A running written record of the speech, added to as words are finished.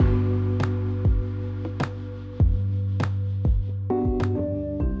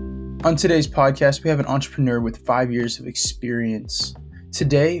On today's podcast, we have an entrepreneur with 5 years of experience.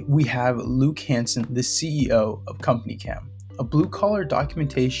 Today, we have Luke Hansen, the CEO of CompanyCam, a blue-collar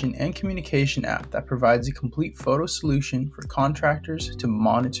documentation and communication app that provides a complete photo solution for contractors to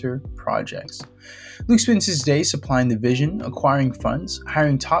monitor projects. Luke spends his day supplying the vision, acquiring funds,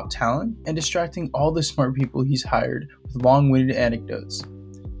 hiring top talent, and distracting all the smart people he's hired with long-winded anecdotes.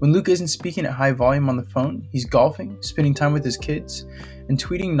 When Luke isn't speaking at high volume on the phone, he's golfing, spending time with his kids, and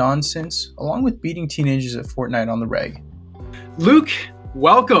tweeting nonsense, along with beating teenagers at Fortnite on the reg. Luke,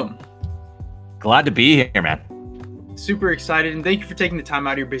 welcome. Glad to be here, man. Super excited, and thank you for taking the time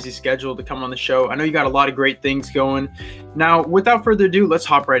out of your busy schedule to come on the show. I know you got a lot of great things going. Now, without further ado, let's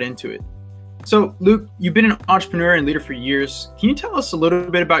hop right into it. So, Luke, you've been an entrepreneur and leader for years. Can you tell us a little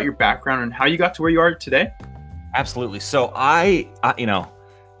bit about your background and how you got to where you are today? Absolutely. So I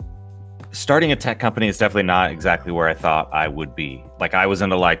starting a tech company is definitely not exactly where I thought I would be. Like, I was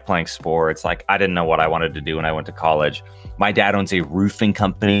into playing sports. I didn't know what I wanted to do when I went to college. My dad owns a roofing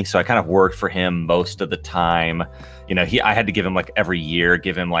company, so I kind of worked for him most of the time. I had to give him every year,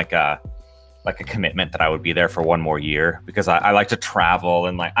 give him a commitment that I would be there for one more year, because I like to travel,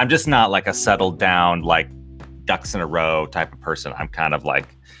 and I'm just not a settled down, ducks in a row type of person. I'm kind of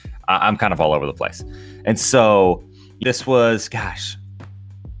all over the place. And so this was,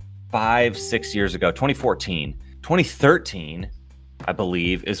 5-6 years ago, 2014. 2013, I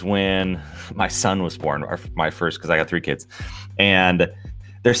believe, is when my son was born, my first, because I got 3 kids. And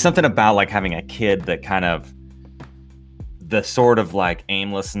there's something about having a kid that kind of, the sort of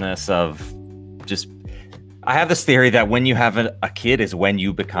aimlessness of just, I have this theory that when you have a kid is when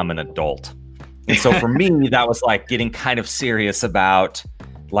you become an adult. And so for me, that was getting kind of serious about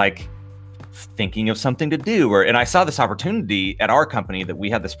thinking of something to do. And I saw this opportunity at our company that we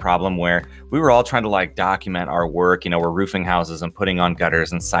had this problem where we were all trying to document our work. We're roofing houses and putting on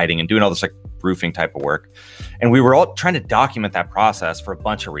gutters and siding and doing all this roofing type of work. And we were all trying to document that process for a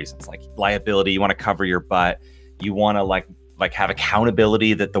bunch of reasons, like liability. You want to cover your butt. You want to have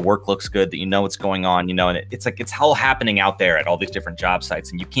accountability that the work looks good, that you know what's going on, and it's all happening out there at all these different job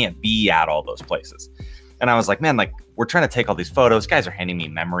sites, and you can't be at all those places. And I was like, man, we're trying to take all these photos. Guys are handing me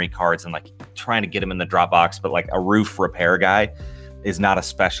memory cards and trying to get them in the Dropbox, but a roof repair guy is not a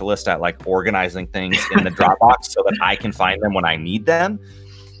specialist at organizing things in the Dropbox so that I can find them when I need them.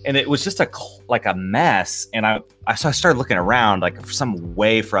 And it was just a mess. And so I started looking around for some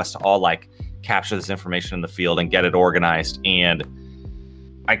way for us to all capture this information in the field and get it organized. And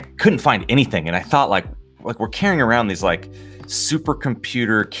I couldn't find anything. And I thought we're carrying around these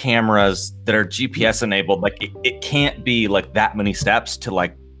supercomputer cameras that are GPS enabled. It can't be that many steps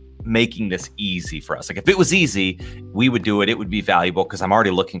to making this easy for us. If it was easy, we would do it. It would be valuable because I'm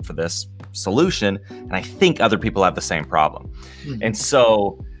already looking for this solution. And I think other people have the same problem. Mm-hmm. And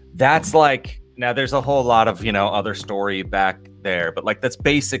so that's now there's a whole lot of, other story back there, but that's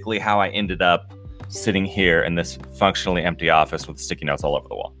basically how I ended up sitting here in this functionally empty office with sticky notes all over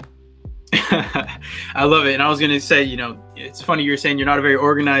the wall. I love it. And I was going to say, it's funny you're saying you're not a very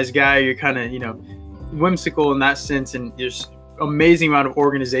organized guy. You're kind of, whimsical in that sense. And there's amazing amount of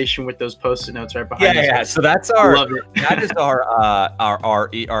organization with those Post-it notes right behind us. Yeah. So that's that is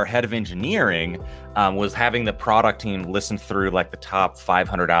our head of engineering was having the product team listen through the top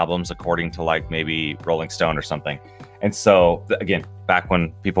 500 albums according to maybe Rolling Stone or something. And so again, back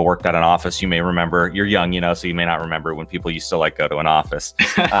when people worked at an office, you may remember, you're young, so you may not remember when people used to go to an office.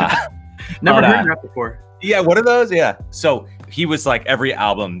 Never heard that before. Yeah, what are those? Yeah. So he was every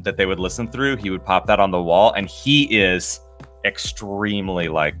album that they would listen through, he would pop that on the wall, and he is extremely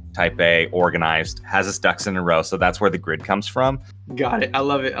type A, organized, has his ducks in a row. So that's where the grid comes from. Got it. I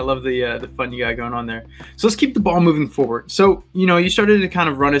love it. I love the fun you got going on there. So let's keep the ball moving forward. So, you started to kind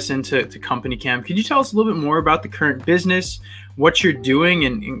of run us into CompanyCam. Could you tell us a little bit more about the current business, what you're doing,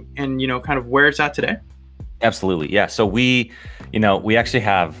 and kind of where it's at today? Absolutely. Yeah. So we actually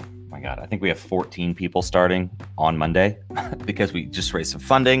have, I think we have 14 people starting on Monday because we just raised some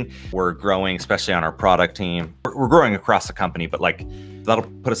funding. We're growing, especially on our product team. We're growing across the company, but that'll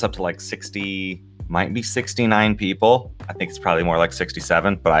put us up to 60, might be 69 people. I think it's probably more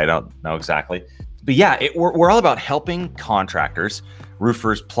 67, but I don't know exactly. But yeah, we're all about helping contractors,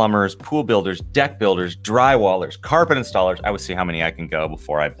 roofers, plumbers, pool builders, deck builders, drywallers, carpet installers. I would see how many I can go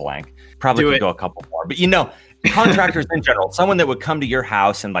before I blank. Probably could go a couple more, but contractors in general, someone that would come to your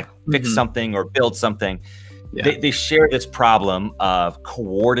house and fix something or build something. Yeah. They share this problem of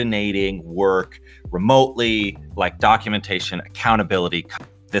coordinating work remotely, documentation, accountability,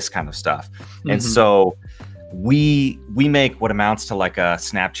 this kind of stuff. Mm-hmm. And so we make what amounts to a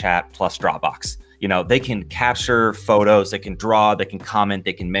Snapchat plus Dropbox. You know, they can capture photos, they can draw, they can comment,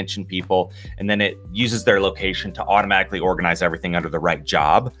 they can mention people, and then it uses their location to automatically organize everything under the right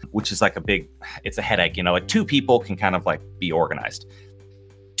job, which is like it's a headache. You know, like 2 people can kind of like be organized.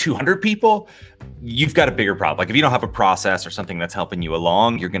 200 people, you've got a bigger problem. Like if you don't have a process or something that's helping you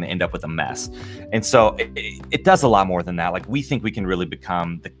along, you're going to end up with a mess. And so it does a lot more than that. Like we think we can really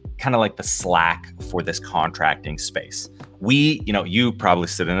become the kind of like the Slack for this contracting space. You probably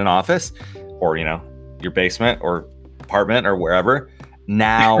sit in an office or, your basement or apartment or wherever.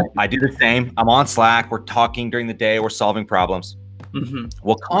 Now I do the same. I'm on Slack. We're talking during the day. We're solving problems. Mm-hmm.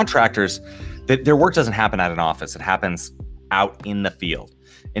 Well, contractors, their work doesn't happen at an office. It happens out in the field.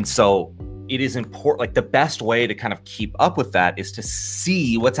 And so it is important, like the best way to kind of keep up with that is to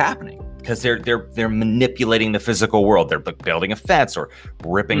see what's happening, because they're manipulating the physical world. They're building a fence or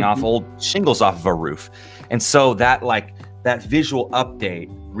ripping off old shingles off of a roof. And so that visual update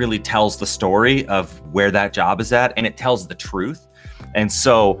really tells the story of where that job is at, and it tells the truth. And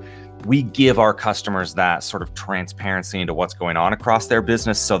so we give our customers that sort of transparency into what's going on across their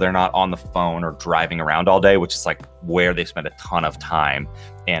business, so they're not on the phone or driving around all day, which is like where they spend a ton of time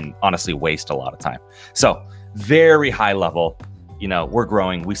and honestly waste a lot of time. So very high level, we're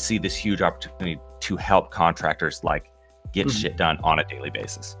growing. We see this huge opportunity to help contractors like get shit done on a daily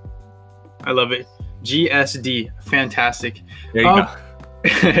basis. I love it. GSD, fantastic. There you go.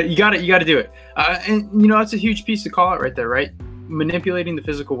 You got to do it. And that's a huge piece to call out right there, right? Manipulating the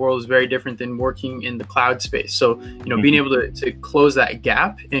physical world is very different than working in the cloud space. So, being able to close that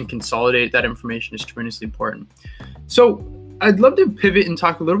gap and consolidate that information is tremendously important. So I'd love to pivot and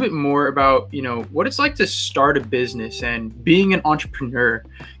talk a little bit more about, what it's like to start a business and being an entrepreneur.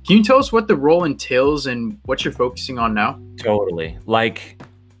 Can you tell us what the role entails and what you're focusing on now? Totally. Like,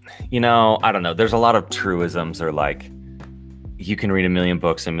 I don't know. There's a lot of truisms, or like, you can read 1 million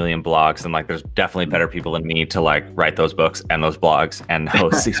books, 1 million blogs, and like there's definitely better people than me to like write those books and those blogs and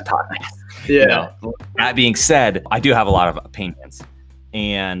host these podcasts. Yeah. That being said, I do have a lot of opinions,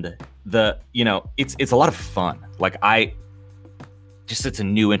 and it's a lot of fun. Like it's a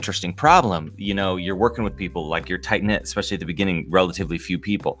new, interesting problem. You're working with people, like you're tight knit, especially at the beginning, relatively few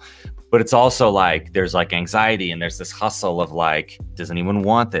people. But it's also like there's like anxiety and there's this hustle of like, does anyone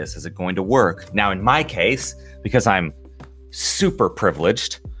want this? Is it going to work? Now, in my case, because I'm super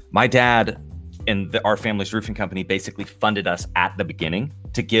privileged, my dad and our family's roofing company basically funded us at the beginning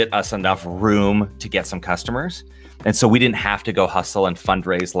to get us enough room to get some customers. And so we didn't have to go hustle and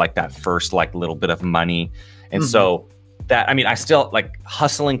fundraise like that first like little bit of money. And so I still like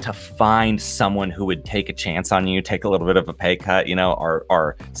hustling to find someone who would take a chance on you, take a little bit of a pay cut.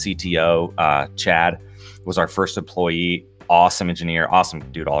 Our CTO, Chad, was our first employee, awesome engineer, awesome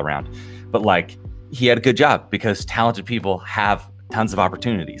dude all around. But like, he had a good job because talented people have tons of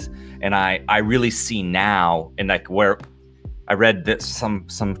opportunities. And I really see now, and like where I read that some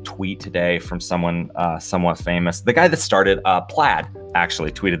tweet today from someone somewhat famous. The guy that started Plaid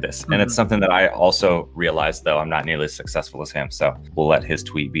actually tweeted this. And it's something that I also realized, though I'm not nearly as successful as him. So we'll let his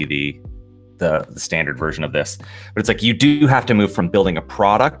tweet be the standard version of this. But it's like, you do have to move from building a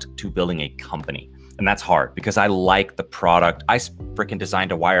product to building a company. And that's hard because I like the product. I freaking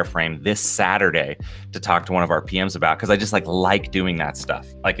designed a wireframe this Saturday to talk to one of our PMs about, because I just like doing that stuff.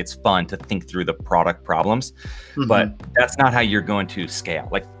 Like, it's fun to think through the product problems, but that's not how you're going to scale.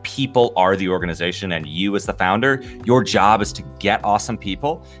 Like, people are the organization, and you as the founder, your job is to get awesome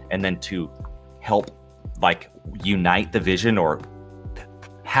people and then to help like unite the vision or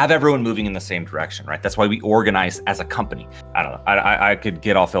have everyone moving in the same direction, right? That's why we organize as a company. I don't know. I could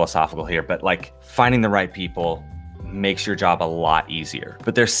get all philosophical here, but like, finding the right people makes your job a lot easier.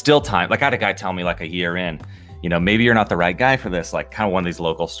 But there's still time. Like, I had a guy tell me like a year in, maybe you're not the right guy for this, like kind of one of these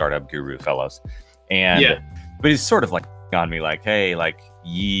local startup guru fellows. And, but he's sort of like on me like, hey, like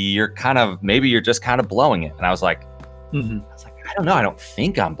maybe you're just kind of blowing it. And I was like, I don't know. I don't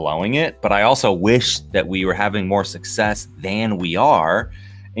think I'm blowing it, but I also wish that we were having more success than we are.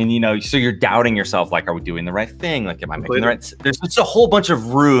 And, so you're doubting yourself, like, are we doing the right thing? Like, am I making the right? There's just a whole bunch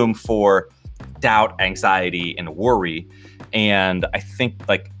of room for doubt, anxiety, and worry. And I think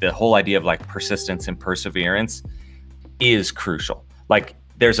like the whole idea of like persistence and perseverance is crucial. Like,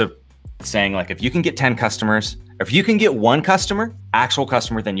 there's a saying, like, if you can get 10 customers, if you can get one customer, actual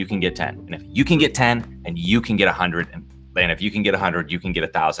customer, then you can get 10. And if you can get 10, and you can get 100, and if you can get 100, you can get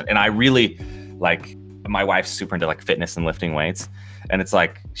 1,000. And I really like, my wife's super into like fitness and lifting weights. And it's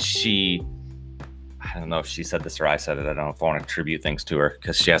like, I don't know if she said this or I said it. I don't know if I want to attribute things to her,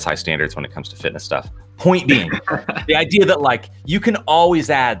 because she has high standards when it comes to fitness stuff. Point being, the idea that like, you can always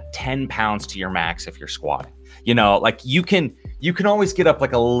add 10 pounds to your max if you're squatting, like you can you can always get up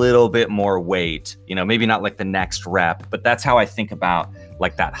like a little bit more weight, maybe not like the next rep, but that's how I think about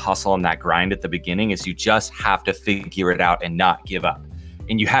like that hustle and that grind at the beginning is you just have to figure it out and not give up.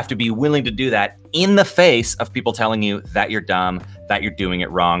 And you have to be willing to do that in the face of people telling you that you're dumb, that you're doing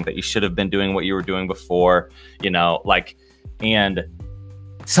it wrong, that you should have been doing what you were doing before, and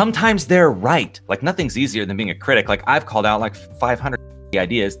sometimes they're right. Like nothing's easier than being a critic. Like I've called out like 500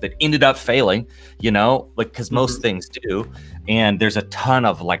 ideas that ended up failing, because most things do. And there's a ton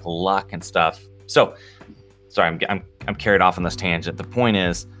of like luck and stuff. So sorry, I'm carried off on this tangent. The point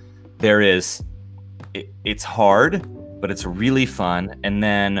is it's hard, but it's really fun. And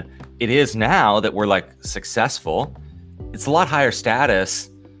then it is now that we're like successful, it's a lot higher status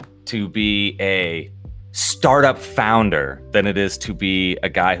to be a startup founder than it is to be a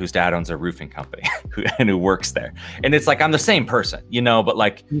guy whose dad owns a roofing company who works there. And it's like, I'm the same person, but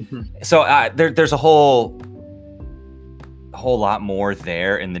like, so there's a whole lot more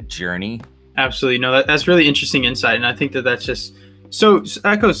there in the journey. Absolutely. No, that's really interesting insight. And I think that's just so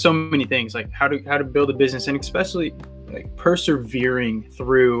echoes so many things, like how to build a business, and especially like persevering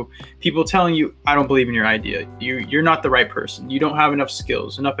through people telling you, I don't believe in your idea. You're not the right person. You don't have enough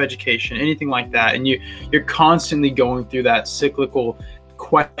skills, enough education, anything like that. And you're constantly going through that cyclical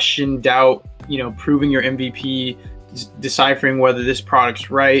question, doubt, proving your MVP, deciphering whether this product's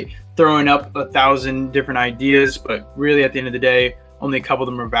right, throwing up 1,000 different ideas, but really at the end of the day, only a couple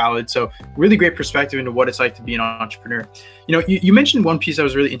of them are valid. So really great perspective into what it's like to be an entrepreneur. You mentioned one piece that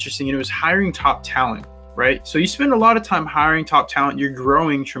was really interesting, and it was hiring top talent, right? So you spend a lot of time hiring top talent. You're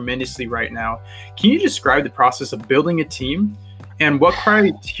growing tremendously right now. Can you describe the process of building a team and what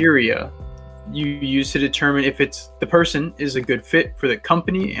criteria you use to determine if the person is a good fit for the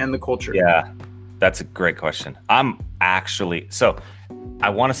company and the culture? Yeah, that's a great question. I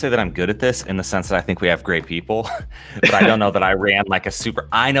want to say that I'm good at this in the sense that I think we have great people, but I don't know that I ran like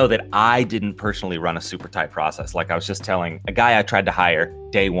I know that I didn't personally run a super tight process. Like I was just telling a guy I tried to hire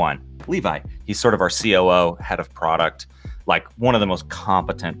day one, Levi, he's sort of our COO, head of product, like one of the most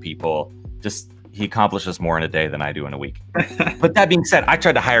competent people. He accomplishes more in a day than I do in a week. But that being said, I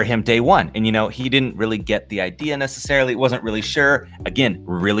tried to hire him day one, and he didn't really get the idea necessarily. Wasn't really sure. Again,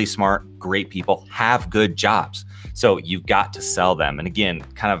 really smart, great people, have good jobs. So you've got to sell them. And again,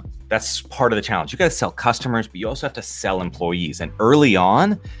 kind of that's part of the challenge. You got to sell customers, but you also have to sell employees. And early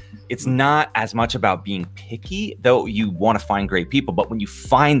on, it's not as much about being picky, though you want to find great people. But when you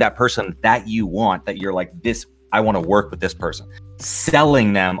find that person that you want, that you're like, I want to work with this person,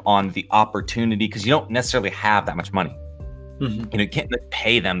 selling them on the opportunity, because you don't necessarily have that much money. You can't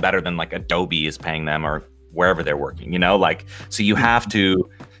pay them better than like Adobe is paying them or wherever they're working, so you have to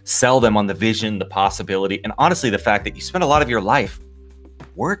sell them on the vision, the possibility, and honestly, the fact that you spend a lot of your life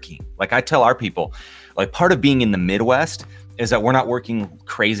working. Like I tell our people, like part of being in the Midwest is that we're not working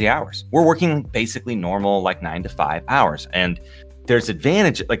crazy hours. We're working basically normal, like 9 to 5 hours. And there's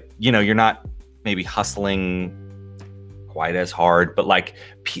advantage, like, you're not maybe hustling quite as hard, but like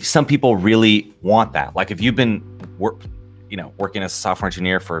some people really want that. Like if you've been working as a software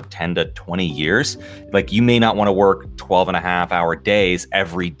engineer for 10 to 20 years, like you may not want to work 12.5-hour days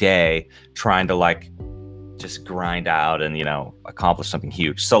every day trying to like just grind out and, accomplish something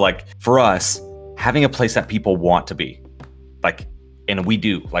huge. So like for us, having a place that people want to be, like, and we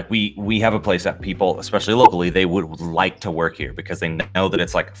do, like we have a place that people, especially locally, they would like to work here because they know that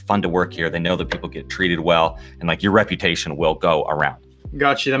it's like fun to work here. They know that people get treated well, and like your reputation will go around.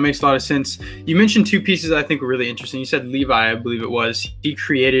 Gotcha. That makes a lot of sense. You mentioned two pieces that I think were really interesting. You said Levi, I believe it was, he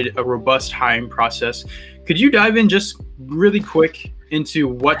created a robust hiring process. Could you dive in just really quick into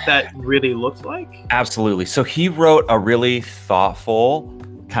what that really looked like? Absolutely. So he wrote a really thoughtful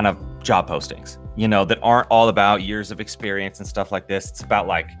kind of job postings, that aren't all about years of experience and stuff like this. It's about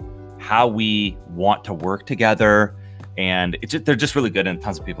like how we want to work together. And they're just really good. And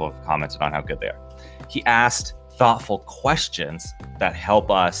tons of people have commented on how good they are. He asked thoughtful questions that help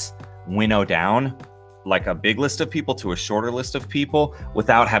us winnow down like a big list of people to a shorter list of people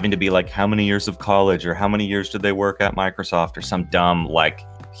without having to be like, how many years of college or how many years did they work at Microsoft or some dumb like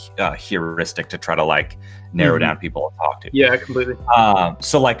heuristic to try to like narrow down people to talk to. Yeah, completely.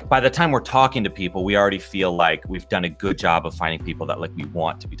 So like by the time we're talking to people, we already feel like we've done a good job of finding people that like we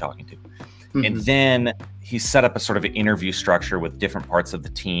want to be talking to. And then he set up a sort of interview structure with different parts of the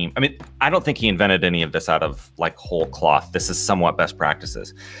team. I mean, I don't think he invented any of this out of like whole cloth. This is somewhat best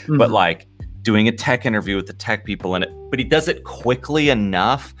practices, but like doing a tech interview with the tech people in it, but he does it quickly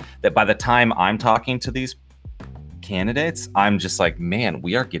enough that by the time I'm talking to these candidates, I'm just like, man,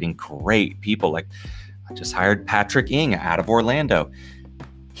 we are getting great people. Like I just hired Patrick Ng out of Orlando.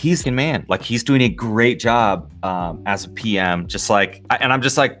 he's a man, like he's doing a great job as a PM, just like, and I'm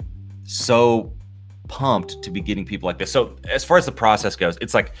just like so pumped to be getting people like this. So as far as the process goes,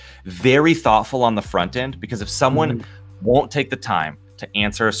 it's like very thoughtful on the front end, because if someone won't take the time to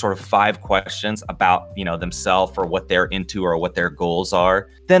answer sort of 5 questions about, you know, themselves or what they're into or what their goals are,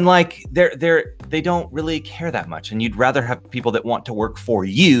 then like they don't really care that much. And you'd rather have people that want to work for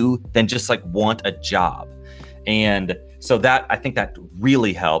you than just like want a job. And so that, I think that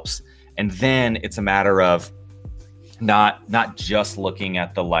really helps. And then it's a matter of not just looking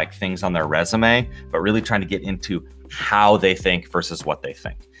at the like things on their resume, but really trying to get into how they think versus what they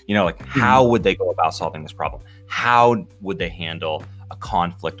think. You know, like how would they go about solving this problem? How would they handle a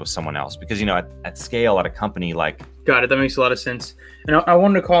conflict with someone else? Because, you know, at scale, at a company, like... Got it. That makes a lot of sense. And I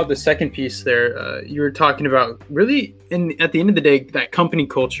wanted to call it the second piece there. You were talking about really, at the end of the day, that company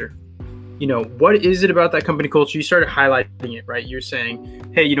culture. You know, what is it about that company culture? You started highlighting it, right? You're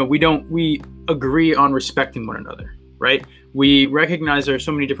saying, hey, you know, we agree on respecting one another, right? We recognize there are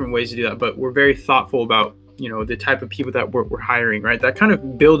so many different ways to do that, but we're very thoughtful about, you know, the type of people that we're hiring, right? That kind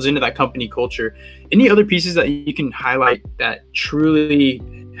of builds into that company culture. Any other pieces that you can highlight that truly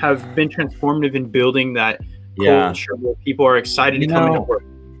have been transformative in building that culture where people are excited to come into work?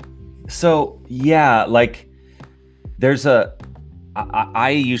 So yeah, like I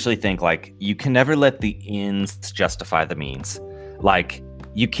usually think like you can never let the ends justify the means. Like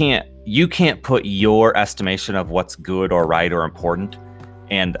you can't put your estimation of what's good or right or important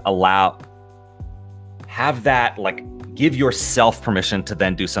and have that, like, give yourself permission to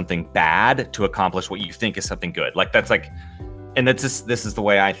then do something bad to accomplish what you think is something good. Like that's like, and this is the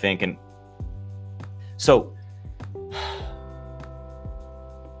way I think. And so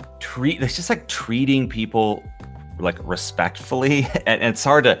it's just like treating people like respectfully. And it's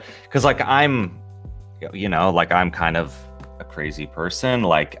hard to, cause like I'm kind of a crazy person.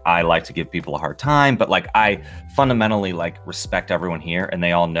 Like I like to give people a hard time, but like I fundamentally like respect everyone here, and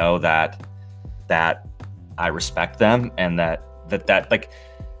they all know that I respect them, and that like,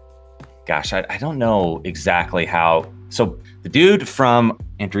 gosh, I don't know exactly how. So the dude from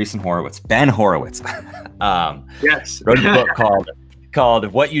Andreessen Horowitz, Ben Horowitz, yes, wrote a book called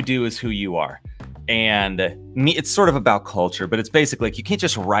 "What You Do Is Who You Are." And it's sort of about culture, but it's basically like you can't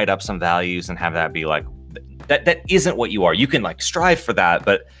just write up some values and have that be like, that isn't what you are. You can like strive for that,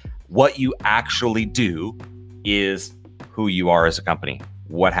 but what you actually do is who you are as a company,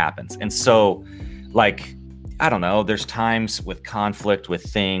 what happens. And so like, I don't know, there's times with conflict with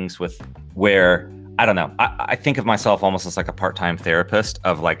things where, I don't know, I think of myself almost as like a part-time therapist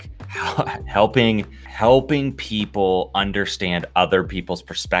of like helping people understand other people's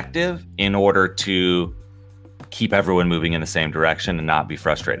perspective in order to keep everyone moving in the same direction and not be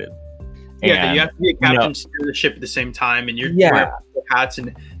frustrated. Yeah, and, you have to be a captain, steer the ship at the same time, and you're wearing hats.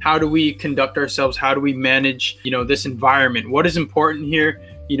 And how do we conduct ourselves? How do we manage, you know, this environment? What is important here?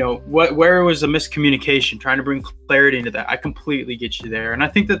 You know, where was a miscommunication? Trying to bring clarity into that. I completely get you there, and I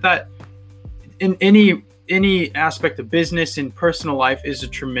think that in any aspect of business and personal life is a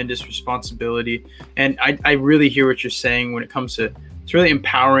tremendous responsibility. And I really hear what you're saying when it comes to it's really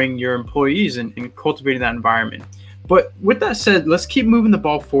empowering your employees and cultivating that environment. But with that said, let's keep moving the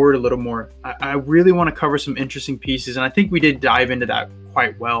ball forward a little more. I really want to cover some interesting pieces, and I think we did dive into that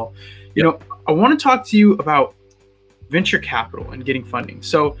quite well. You know, I want to talk to you about venture capital and getting funding.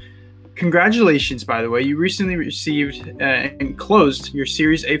 So congratulations, by the way. You recently received and closed your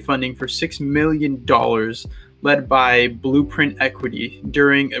Series A funding for $6 million led by Blueprint Equity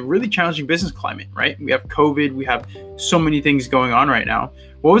during a really challenging business climate, right? We have COVID. We have so many things going on right now.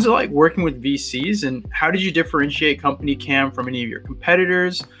 What was it like working with VCs, and how did you differentiate Company Cam from any of your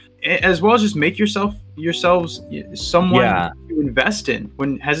competitors, as well as just make yourselves someone to invest in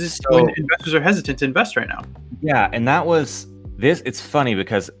when investors are hesitant to invest right now? Yeah, and that was this. It's funny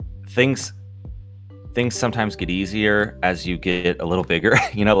because things sometimes get easier as you get a little bigger.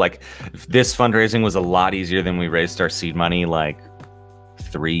 You know, like this fundraising was a lot easier than we raised our seed money like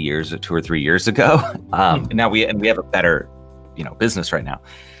 2 or 3 years ago. Now we have a better, you know, business right now.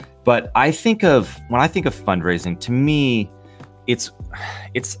 But when I think of fundraising, to me,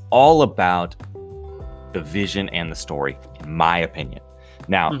 it's all about the vision and the story, in my opinion.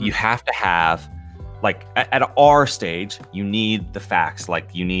 Now you have to have, like at our stage, you need the facts.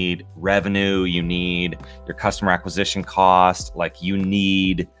 Like you need revenue, you need your customer acquisition cost, like you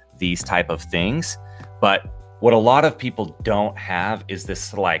need these type of things. But what a lot of people don't have is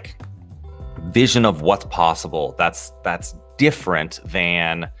this like vision of what's possible. That's different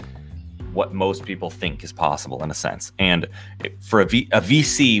than what most people think is possible in a sense. And for a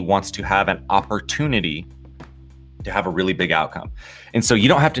VC wants to have an opportunity to have a really big outcome. And so you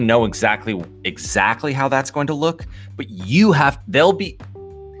don't have to know exactly how that's going to look, but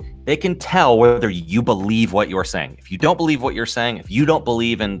they can tell whether you believe what you're saying. If you don't believe what you're saying, if you don't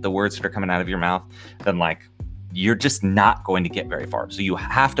believe in the words that are coming out of your mouth, then like you're just not going to get very far. So you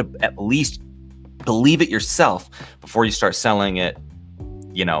have to at least believe it yourself before you start selling it,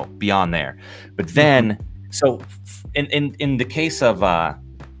 you know, beyond there. But then, so in the case of us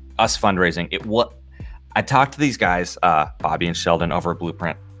fundraising, I talked to these guys, Bobby and Sheldon over at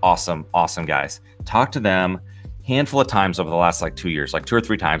Blueprint. Awesome guys. Talked to them handful of times over the last like 2 years, like 2 or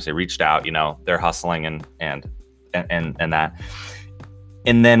 3 times. They reached out, you know, they're hustling and that.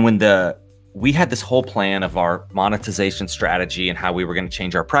 And then when we had this whole plan of our monetization strategy and how we were going to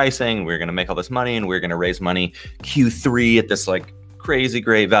change our pricing, we were going to make all this money, and we were going to raise money Q3 at this like crazy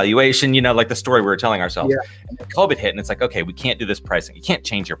great valuation, you know, like the story we were telling ourselves. Yeah. And then COVID hit, and it's like, okay, we can't do this pricing. You can't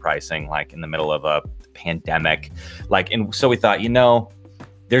change your pricing like in the middle of a pandemic. Like, and so we thought, you know,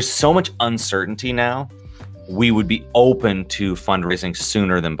 there's so much uncertainty now. We would be open to fundraising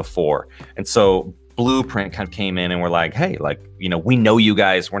sooner than before. And so Blueprint kind of came in and we're like, hey, like, you know, we know you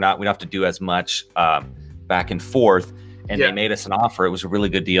guys, we don't have to do as much back and forth. And they made us an offer. It was a really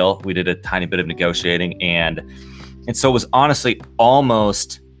good deal. We did a tiny bit of negotiating, and so it was honestly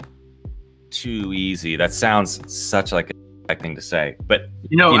almost too easy. That sounds such like a thing to say, but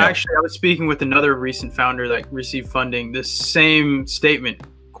you know, actually, I was speaking with another recent founder that received funding. The same statement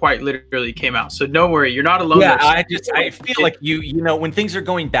quite literally came out. So don't worry, you're not alone. Yeah, I feel like you know, when things are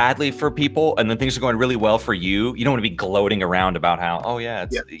going badly for people and then things are going really well for you, you don't want to be gloating around about how, oh yeah,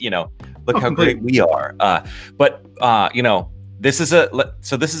 it's you know, look how great we are. But you know, this is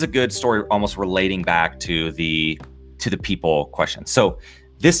a good story, almost relating back to the people question. So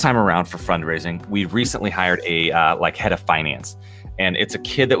this time around for fundraising, we recently hired a like head of finance. And it's a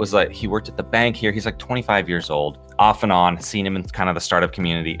kid that was like, he worked at the bank here. He's like 25 years old, off and on, seen him in kind of the startup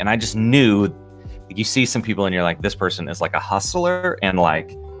community. And I just knew, you see some people and you're like, this person is like a hustler, and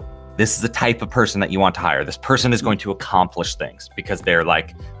like, this is the type of person that you want to hire. This person is going to accomplish things because they're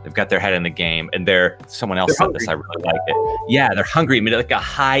like, they've got their head in the game, and someone else said this, I really like it. Yeah, they're hungry. I mean, like a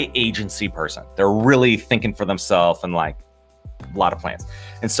high agency person. They're really thinking for themselves and like a lot of plans.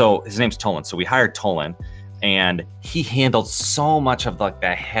 And so his name's Tolan. So we hired Tolan. And he handled so much of like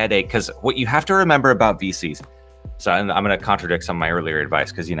the headache, because what you have to remember about VCs. So I'm going to contradict some of my earlier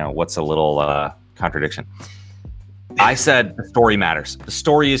advice, because, you know, what's a little contradiction? I said the story matters. The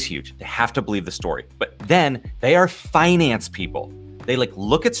story is huge. They have to believe the story. But then they are finance people. They like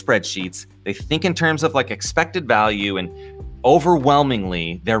look at spreadsheets. They think in terms of like expected value, and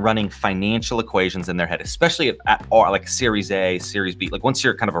overwhelmingly they're running financial equations in their head, especially at like Series A, Series B. Like once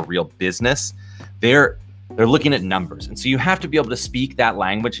you're kind of a real business, they're looking at numbers. And so you have to be able to speak that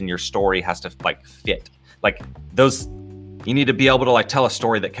language, and your story has to like fit. Like you need to be able to like tell a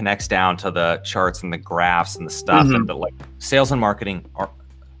story that connects down to the charts and the graphs and the stuff. And the like sales and marketing are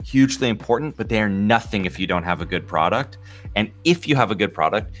hugely important, but they are nothing if you don't have a good product. And if you have a good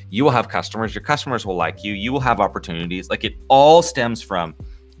product, you will have customers. Your customers will like you. You will have opportunities. Like it all stems from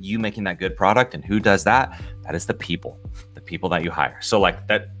you making that good product. And who does that? That is the people that you hire. So like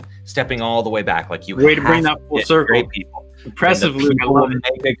that, stepping all the way back, like you way to bring that full circle. Great people. Impressive, Luke. I love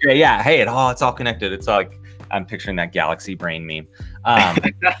it. Yeah. Hey, it's all connected. It's like, I'm picturing that galaxy brain meme.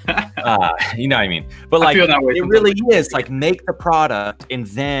 You know what I mean? But like, it really is like, make the product, and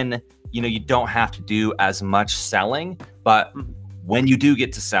then, you know, you don't have to do as much selling, but when you do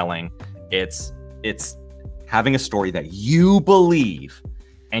get to selling, it's having a story that you believe.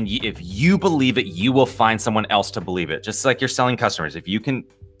 And if you believe it, you will find someone else to believe it. Just like you're selling customers. If you can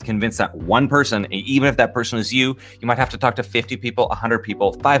convince that one person, even if that person is you might have to talk to 50 people, 100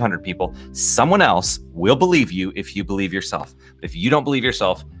 people, 500 people. Someone else will believe you if you believe yourself. But if you don't believe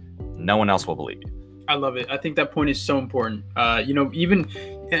yourself, no one else will believe you. I love it. I think that point is so important. You know, even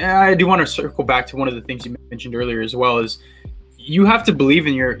I do want to circle back to one of the things you mentioned earlier as well, is you have to believe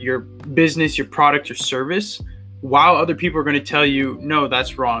in your business, your product, your service, while other people are going to tell you, no,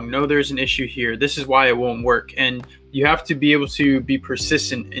 that's wrong. No, there's an issue here. This is why it won't work. And you have to be able to be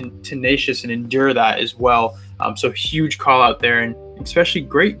persistent and tenacious and endure that as well. So huge call out there, and especially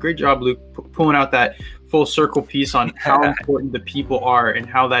great job, Luke, pulling out that full circle piece on how important the people are and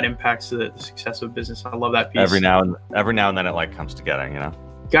how that impacts the success of business. I love that piece. Every now and then it like comes together, you know.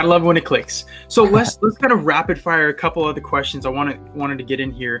 Gotta love when it clicks. So let's kind of rapid fire a couple other questions I wanted to get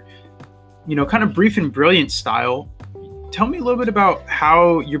in here. You know, kind of brief and brilliant style. Tell me a little bit about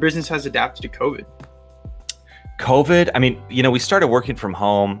how your business has adapted to COVID. I mean, you know, we started working from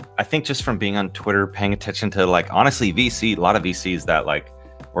home. I think just from being on Twitter, paying attention to like, honestly, a lot of VCs that like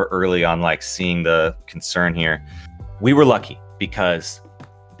were early on, like seeing the concern here. we were lucky because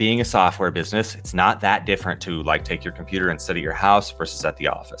being a software business, it's not that different to like take your computer and sit at your house versus at the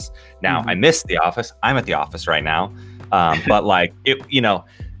office. Now, I miss the office. I'm at the office right now. But like it,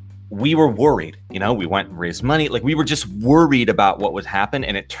 we were worried, we went and raised money. Like we were just worried about what would happen.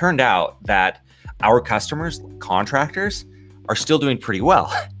 And it turned out that our customers, contractors, are still doing pretty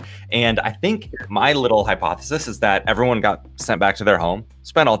well. And I think my little hypothesis is that everyone got sent back to their home,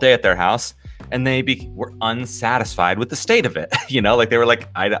 spent all day at their house, and they were unsatisfied with the state of it. Like they were like,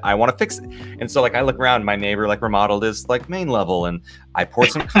 I want to fix it. And so like I look around, my neighbor like remodeled his like main level, and I poured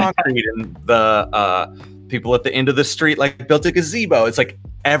some concrete, and the people at the end of the street like built a gazebo. It's like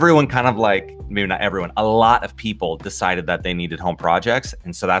everyone kind of like, maybe not everyone, a lot of people decided that they needed home projects.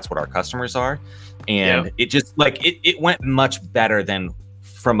 And so that's what our customers are. And it just like, it went much better than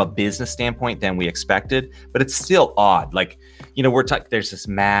from a business standpoint than we expected, but it's still odd. Like, we're talking, there's this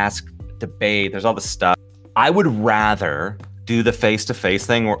mask debate, there's all this stuff. I would rather do the face-to-face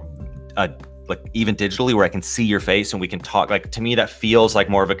thing or like even digitally where I can see your face and we can talk. Like to me, that feels like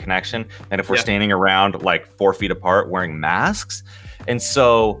more of a connection than if we're standing around like 4 feet apart wearing masks. And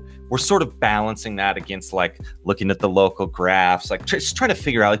so we're sort of balancing that against like looking at the local graphs, like just trying to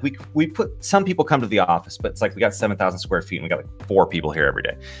figure out, like we put, some people come to the office, but it's like we got 7,000 square feet and we got like 4 people here every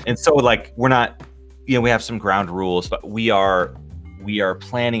day. And so like, we're not, we have some ground rules, but we are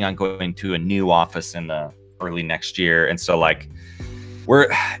planning on going to a new office in the early next year. And so like,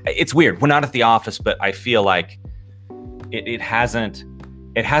 it's weird. We're not at the office, but I feel like it hasn't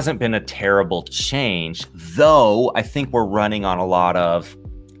been a terrible change, though I think we're running on a lot of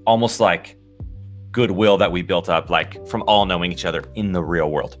almost like goodwill that we built up, like from all knowing each other in the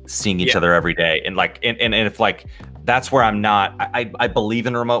real world, seeing each other every day. And like, and if like, that's where I'm not, I believe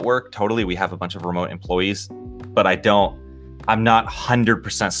in remote work. Totally. We have a bunch of remote employees, but I'm not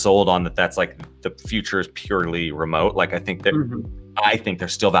 100% sold on that. That's like the future is purely remote. Like I think that, I think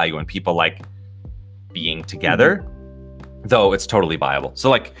there's still value in people like being together, though it's totally viable. So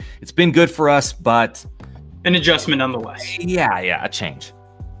like, it's been good for us, but an adjustment nonetheless. Yeah, a change.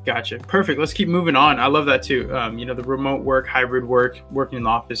 Gotcha. Perfect. Let's keep moving on. I love that too. The remote work, hybrid work, working in the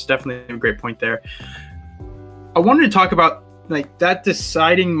office, definitely a great point there. I wanted to talk about like that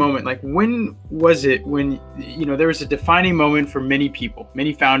deciding moment. Like when was it when, there was a defining moment for many people,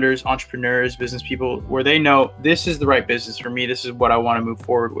 many founders, entrepreneurs, business people, where they know this is the right business for me. This is what I want to move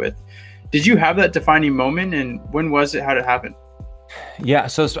forward with. Did you have that defining moment, and when was it? How did it happen? Yeah.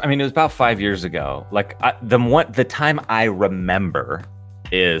 So, it was about 5 years ago. Like the time I remember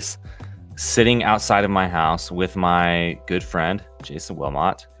is sitting outside of my house with my good friend, Jason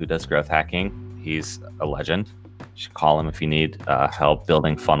Wilmot, who does growth hacking. He's a legend. You should call him if you need help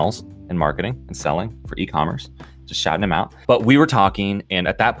building funnels and marketing and selling for e-commerce. Just shouting him out. But we were talking, and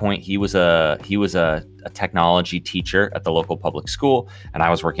at that point, he was a technology teacher at the local public school, and I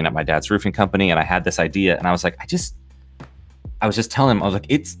was working at my dad's roofing company, and I had this idea, and I was like, I was just telling him, I was like,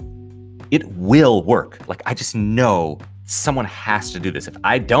 it will work. Like, I just know someone has to do this. If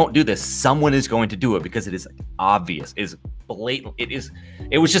I don't do this, someone is going to do it because it is obvious, it is blatant.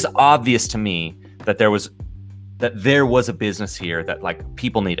 It was just obvious to me that there was a business here that like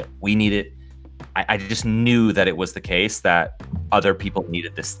people need it. We need it. I just knew that it was the case, that other people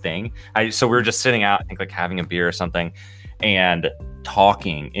needed this thing. So we were just sitting out, I think like having a beer or something and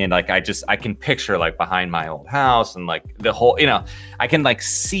talking. And like, I can picture like behind my old house and like the whole, I can like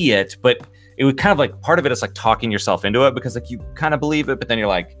see it, but it was kind of like part of it is like talking yourself into it because like you kind of believe it, but then you're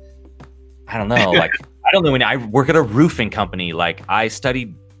like, I don't know. Like, I don't know. When I work at a roofing company, like I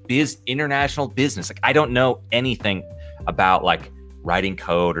studied international business. Like I don't know anything about like writing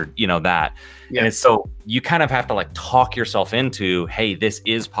code or, that. Yeah. And so you kind of have to like talk yourself into, hey, this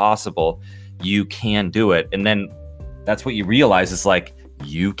is possible. You can do it. And then that's what you realize is like,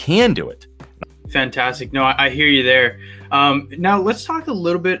 you can do it. Fantastic. No, I hear you there. Now let's talk a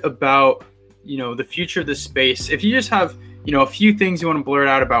little bit about, the future of the space. If you just have, a few things you want to blurt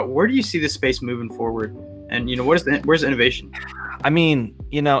out about, where do you see the space moving forward? And, where's the innovation?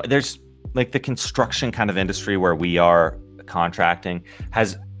 There's like the construction kind of industry where we are contracting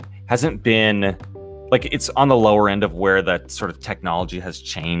hasn't been like, it's on the lower end of where that sort of technology has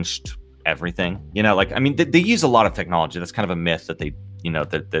changed everything. They use a lot of technology. That's kind of a myth that they,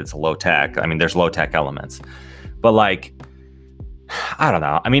 that it's low tech. There's low tech elements, but like, I don't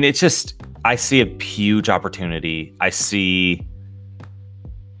know. It's just, I see a huge opportunity. I see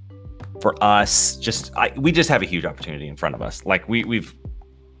for us, we just have a huge opportunity in front of us. Like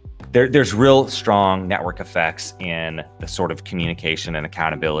there's real strong network effects in the sort of communication and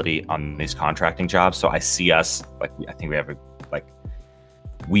accountability on these contracting jobs. So I see us, like, I think we have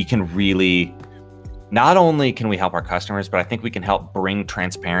we can really not only can we help our customers, but I think we can help bring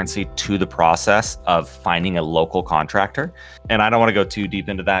transparency to the process of finding a local contractor. And I don't want to go too deep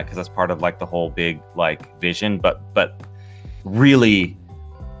into that because that's part of like the whole big like vision, but really,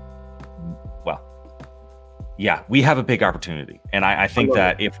 well, yeah, we have a big opportunity. And I think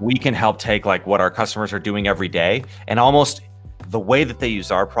that if we can help take like what our customers are doing every day and almost the way that they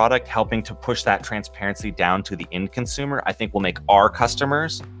use our product, helping to push that transparency down to the end consumer, I think will make our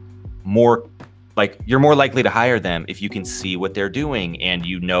customers more like, you're more likely to hire them if you can see what they're doing and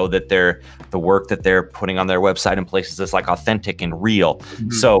you know that the work that they're putting on their website and places is like authentic and real.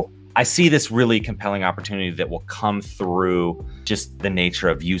 Mm-hmm. So I see this really compelling opportunity that will come through just the nature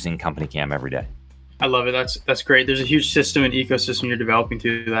of using Company Cam every day. I love it. That's great. There's a huge system and ecosystem you're developing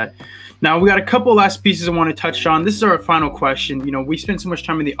through that. Now we got a couple last pieces I want to touch on. This is our final question. You know, we spend so much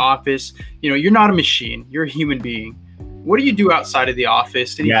time in the office. You know, you're not a machine. You're a human being. What do you do outside of the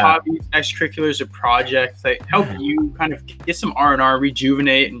office? Any hobbies, extracurriculars, or projects that help you kind of get some R&R,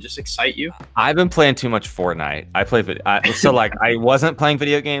 rejuvenate, and just excite you? I've been playing too much Fortnite. I wasn't playing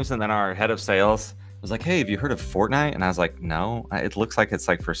video games, and then our head of sales was like, "Hey, have you heard of Fortnite?" And I was like, "No, it looks like it's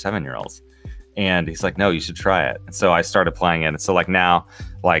like for 7-year-olds." And he's like, "No, you should try it." And so I started playing it. And so like now,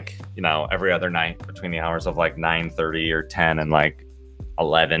 like, you know, every other night between the hours of like 9:30 or 10 and like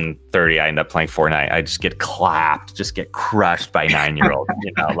 11:30, I end up playing Fortnite. I just get clapped, just get crushed by 9-year-olds,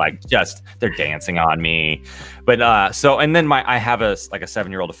 you know, like just they're dancing on me. But so, and then I have a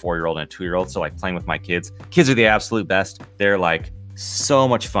 7-year-old, a 4-year-old, and a 2-year-old. So like playing with my kids are the absolute best. They're like so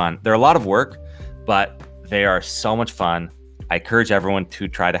much fun. They're a lot of work, but they are so much fun. I encourage everyone to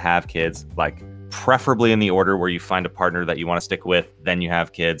try to have kids, like preferably in the order where you find a partner that you want to stick with, then you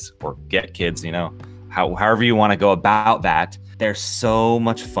have kids or get kids, you know, however you want to go about that. They're so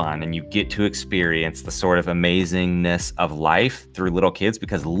much fun and you get to experience the sort of amazingness of life through little kids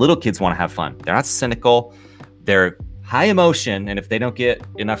because little kids want to have fun. They're not cynical. They're high emotion. And if they don't get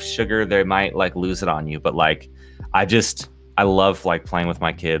enough sugar, they might like lose it on you. But like, I love like playing with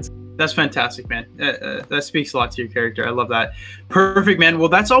my kids. That's fantastic, man. That speaks a lot to your character. I love that. Perfect, man. Well,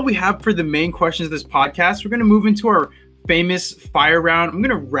 that's all we have for the main questions of this podcast. We're going to move into our famous fire round. I'm going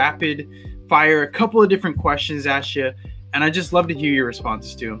to rapid fire a couple of different questions at you, and I just love to hear your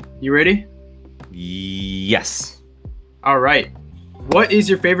responses to them. You ready? Yes. All right. What is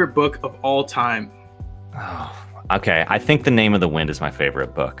your favorite book of all time? Oh, okay. I think The Name of the Wind is my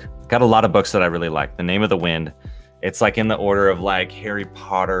favorite book. Got a lot of books that I really like. The Name of the Wind. It's like in the order of like Harry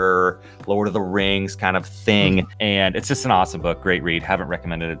Potter, Lord of the Rings kind of thing. And it's just an awesome book. Great read. Haven't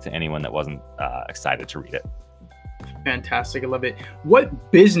recommended it to anyone that wasn't excited to read it. Fantastic. I love it.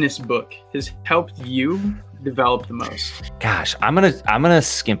 What business book has helped you develop the most? Gosh, I'm gonna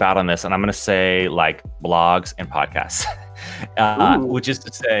skimp out on this and I'm gonna say like blogs and podcasts. Which is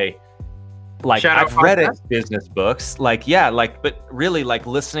to say, like I've read business books, like, yeah, like, but really like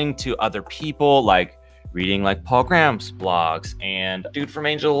listening to other people, like reading like Paul Graham's blogs and dude from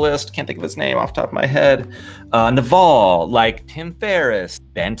AngelList, can't think of his name off the top of my head, Naval, like Tim Ferriss,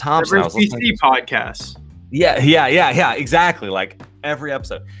 Ben Thompson. CC podcasts. Yeah, exactly. Like every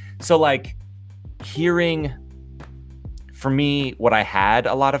episode. So like hearing, for me, what I had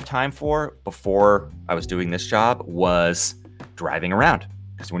a lot of time for before I was doing this job was driving around.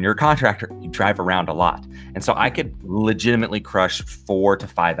 Because when you're a contractor, you drive around a lot. And so I could legitimately crush 4 to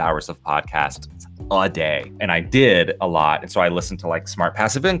 5 hours of podcasts a day. And I did a lot. And so I listened to like Smart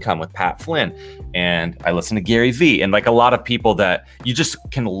Passive Income with Pat Flynn, and I listened to Gary Vee, and like a lot of people that you just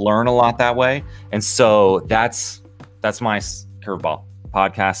can learn a lot that way. And so that's my curveball,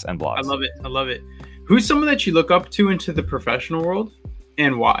 podcasts and blogs. I love it. Who's someone that you look up to into the professional world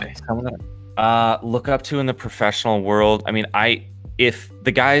and why? Someone that look up to in the professional world. I mean, if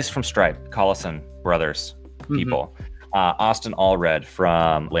the guys from Stripe, Collison Brothers people, Austin Allred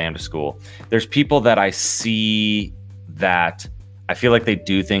from Lambda School, there's people that I see that I feel like they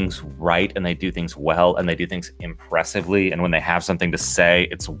do things right and they do things well and they do things impressively. And when they have something to say,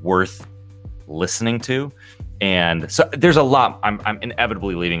 it's worth listening to. And so there's a lot. I'm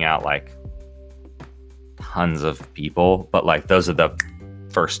inevitably leaving out like tons of people, but like those are the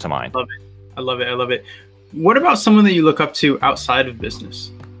first to mind. I love it. What about someone that you look up to outside of business?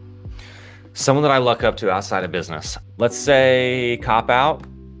 Someone that I look up to outside of business. Let's say cop out,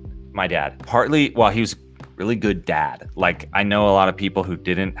 my dad. Partly, well, he was a really good dad. Like I know a lot of people who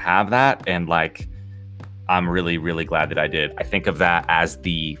didn't have that, and like I'm really, really glad that I did. I think of that as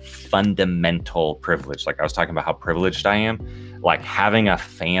the fundamental privilege. Like I was talking about how privileged I am. Like having a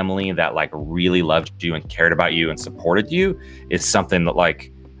family that like really loved you and cared about you and supported you is something that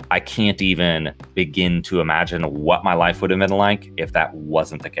like I can't even begin to imagine what my life would have been like if that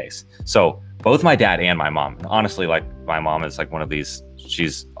wasn't the case. So both my dad and my mom. Honestly, like my mom is like one of these,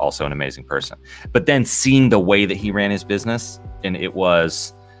 she's also an amazing person. But then seeing the way that he ran his business, and it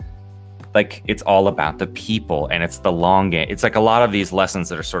was like, it's all about the people and it's the long game. It's like a lot of these lessons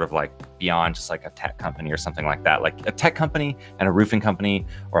that are sort of like beyond just like a tech company or something like that. Like a tech company and a roofing company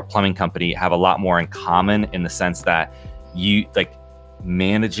or a plumbing company have a lot more in common, in the sense that you like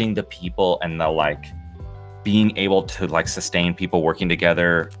managing the people and the like being able to like sustain people working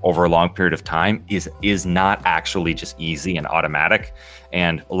together over a long period of time is not actually just easy and automatic.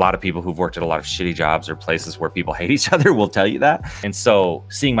 And a lot of people who've worked at a lot of shitty jobs or places where people hate each other will tell you that. And so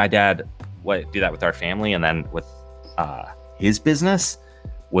seeing my dad do that with our family and then with his business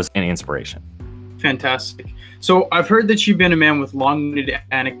was an inspiration. Fantastic. So I've heard that you've been a man with long-winded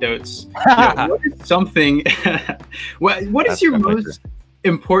anecdotes. What is something, what is your most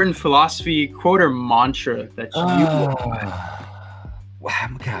important philosophy, quote, or mantra that you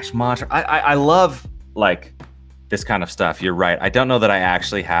gosh, mantra. I love like this kind of stuff. You're right. I don't know that I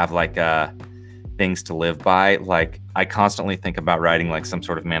actually have like things to live by. Like I constantly think about writing like some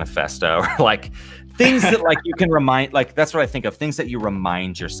sort of manifesto or like things that like you can remind, like that's what I think of, things that you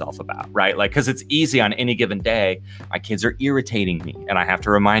remind yourself about, right? Like, because it's easy on any given day, my kids are irritating me and I have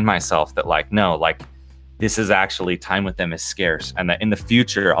to remind myself that like, no, like this is actually, time with them is scarce, and that in the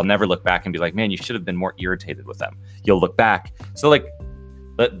future I'll never look back and be like, man, you should have been more irritated with them. You'll look back. So like,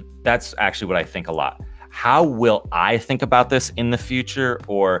 that's actually what I think a lot. How will I think about this in the future?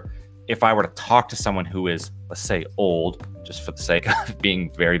 Or if I were to talk to someone who is, let's say, old, just for the sake of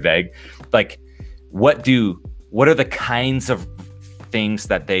being very vague, like what are the kinds of things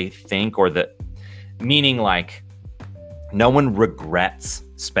that they think, or that, meaning like no one regrets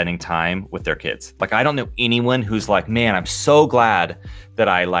spending time with their kids. Like I don't know anyone who's like, man, I'm so glad that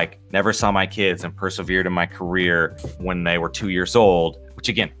I like never saw my kids and persevered in my career when they were 2 years old, which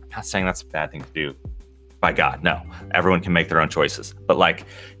again, I'm not saying that's a bad thing to do. By God, no. Everyone can make their own choices. But like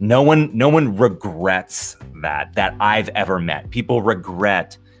no one regrets that I've ever met. People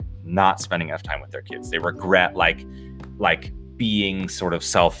regret not spending enough time with their kids. They regret like being sort of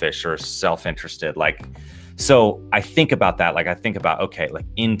selfish or self-interested. Like, so I think about that. Like I think about, okay, like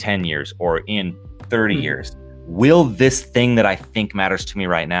in 10 years or in 30 years, will this thing that I think matters to me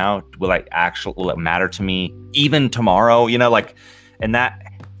right now, will it matter to me even tomorrow? You know, like, and that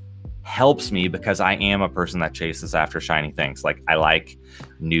helps me because I am a person that chases after shiny things. Like I like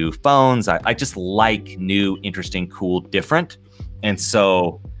new phones. I just like new, interesting, cool, different. And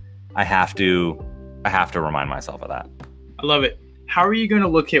so I have to remind myself of that. I love it. How are you going to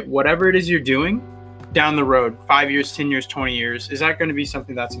look at whatever it is you're doing down the road, 5 years, 10 years, 20 years? Is that going to be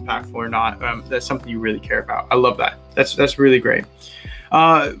something that's impactful or not? That's something you really care about. I love that. That's really great.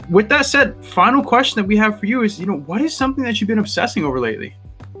 With that said, final question that we have for you is, what is something that you've been obsessing over lately?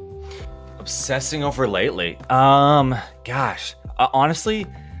 Obsessing over lately? Honestly,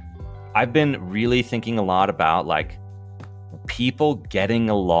 I've been really thinking a lot about like people getting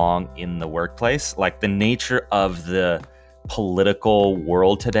along in the workplace, like the nature of the political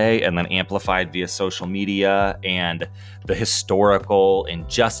world today, and then amplified via social media, and the historical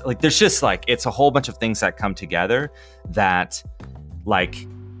injustice. Like there's just like, it's a whole bunch of things that come together that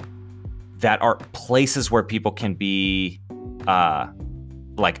are places where people can be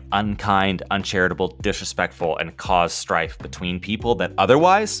like unkind, uncharitable, disrespectful, and cause strife between people that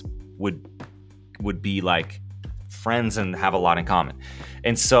otherwise would be like friends and have a lot in common.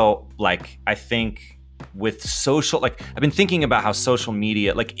 And so like I think with social, like I've been thinking about how social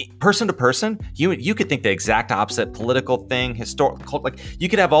media, like person to person, you could think the exact opposite political thing, historical, like you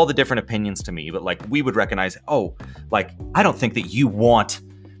could have all the different opinions to me, but like we would recognize, oh, like I don't think that you want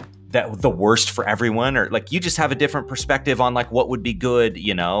that the worst for everyone, or like you just have a different perspective on like what would be good,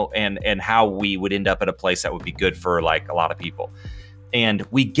 and how we would end up at a place that would be good for like a lot of people. And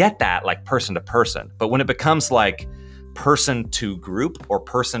we get that like person to person, but when it becomes like person to group or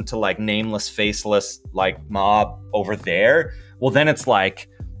person to like nameless, faceless, like mob over there, well, then it's like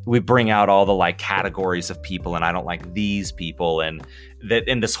we bring out all the like categories of people, and I don't like these people, and that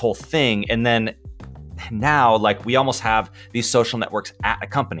in this whole thing. And then now like we almost have these social networks at a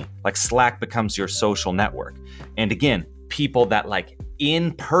company, like Slack becomes your social network. And again, people that like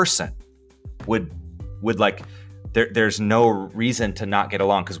in person would like, there's no reason to not get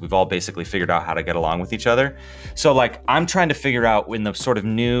along because we've all basically figured out how to get along with each other. So like I'm trying to figure out in the sort of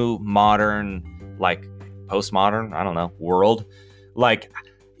new modern, like postmodern, I don't know, world, like,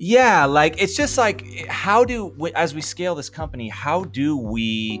 yeah, like it's just like, as we scale this company, how do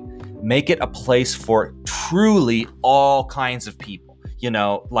we make it a place for truly all kinds of people,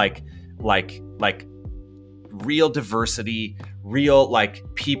 like real diversity, real like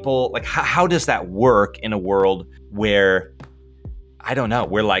people, like how does that work in a world where, I don't know,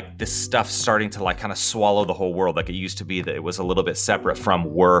 where like this stuff's starting to like kind of swallow the whole world. Like it used to be that it was a little bit separate from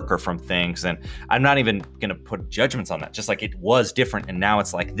work or from things. And I'm not even going to put judgments on that. Just like it was different and now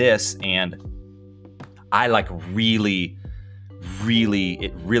it's like this. And I like really,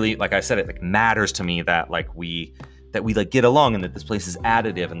 like I said, it like matters to me that we like get along and that this place is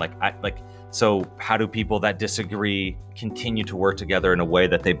additive. And so how do people that disagree continue to work together in a way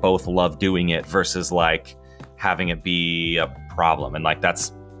that they both love doing it versus like having it be a problem? And like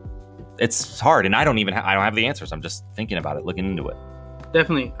it's hard, and I don't have the answers. I'm just thinking about it, looking into it.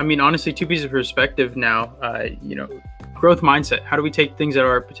 Definitely. I mean, honestly, two pieces of perspective now. Growth mindset. How do we take things that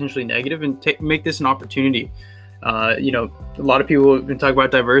are potentially negative and make this an opportunity? A lot of people have been talking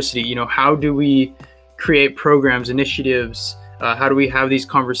about diversity. How do we create programs, initiatives? How do we have these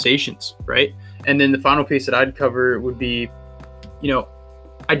conversations, right? And then the final piece that I'd cover would be,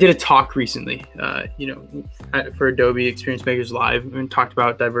 I did a talk recently, for Adobe Experience Makers Live, and talked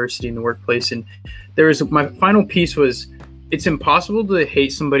about diversity in the workplace. And my final piece was, it's impossible to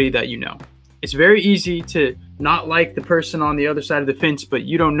hate somebody that you know. It's very easy to not like the person on the other side of the fence, but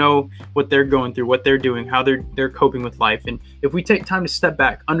you don't know what they're going through, what they're doing, how they're coping with life. And if we take time to step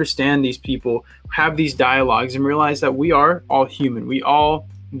back, understand these people, have these dialogues, and realize that we are all human. We all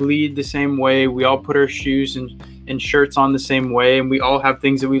bleed the same way. We all put our shoes and shirts on the same way, and we all have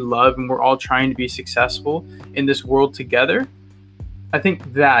things that we love, and we're all trying to be successful in this world together. I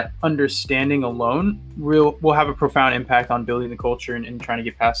think that understanding alone will have a profound impact on building the culture and trying to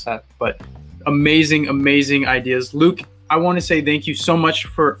get past that. But amazing ideas. Luke, I want to say thank you so much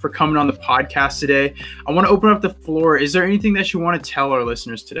for coming on the podcast today. I want to open up the floor. Is there anything that you want to tell our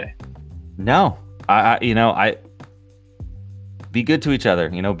listeners today? No, I be good to each other,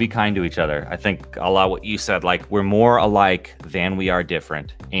 be kind to each other. I think a lot of what you said, like we're more alike than we are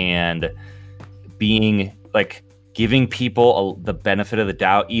different, and being like giving people the benefit of the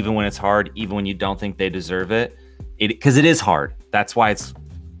doubt, even when it's hard, even when you don't think they deserve it, because it is hard. That's why it's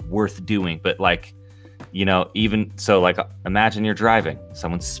worth doing. But like, even so, like imagine you're driving,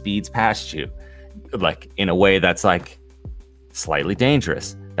 someone speeds past you, like in a way that's like slightly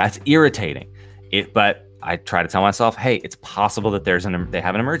dangerous. That's irritating. But I try to tell myself, hey, it's possible that they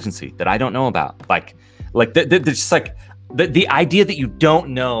have an emergency that I don't know about. Like there's just like the idea that you don't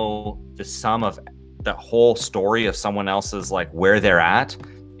know the sum of the whole story of someone else's, like where they're at.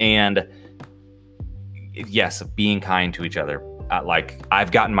 And yes, being kind to each other. Like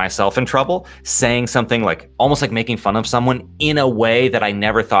I've gotten myself in trouble saying something like almost like making fun of someone in a way that I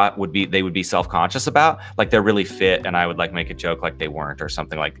never thought they would be self-conscious about. Like they're really fit and I would like make a joke like they weren't or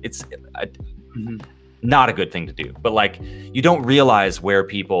something. Like it's not a good thing to do. But like you don't realize where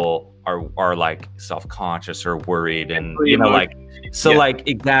people are like self-conscious or worried, and like so. Yeah. Like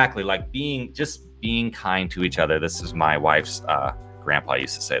exactly, like being kind to each other. This is my wife's grandpa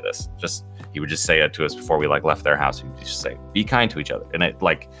used to say this. He would just say it to us before we like left their house. He would just say, be kind to each other. And it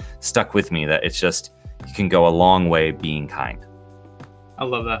like stuck with me that it's just, you can go a long way being kind. I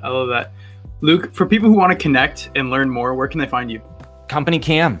love that. Luke, for people who want to connect and learn more, where can they find you? Company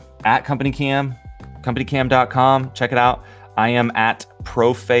Cam, at Company Cam, companycam.com. Check it out. I am at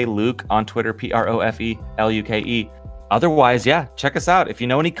ProFeLuke on Twitter, ProFeLuke. Otherwise, yeah, check us out. If you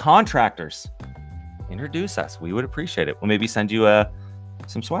know any contractors, introduce us. We would appreciate it. We'll maybe send you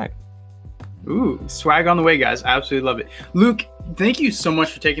some swag. Ooh, swag on the way, guys. Absolutely love it. Luke, thank you so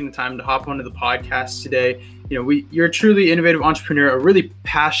much for taking the time to hop onto the podcast today. You're a truly innovative entrepreneur, a really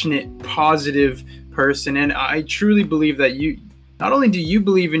passionate, positive person. And I truly believe that not only do you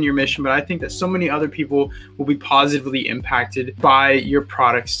believe in your mission, but I think that so many other people will be positively impacted by your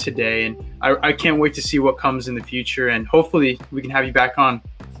products today. And I can't wait to see what comes in the future. And hopefully we can have you back on.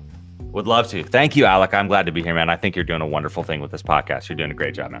 Would love to. Thank you, Alec. I'm glad to be here, man. I think you're doing a wonderful thing with this podcast. You're doing a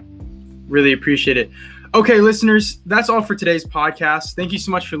great job, man. Really appreciate it. Okay, listeners, that's all for today's podcast. Thank you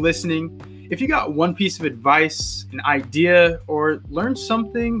so much for listening. If you got one piece of advice, an idea, or learned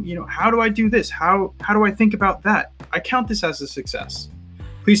something, how do I do this? How do I think about that? I count this as a success.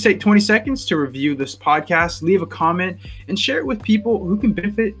 Please take 20 seconds to review this podcast, leave a comment, and share it with people who can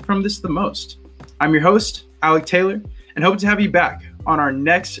benefit from this the most. I'm your host, Alec Taylor, and hope to have you back on our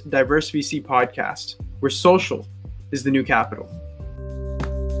next Diverse VC podcast, where social is the new capital.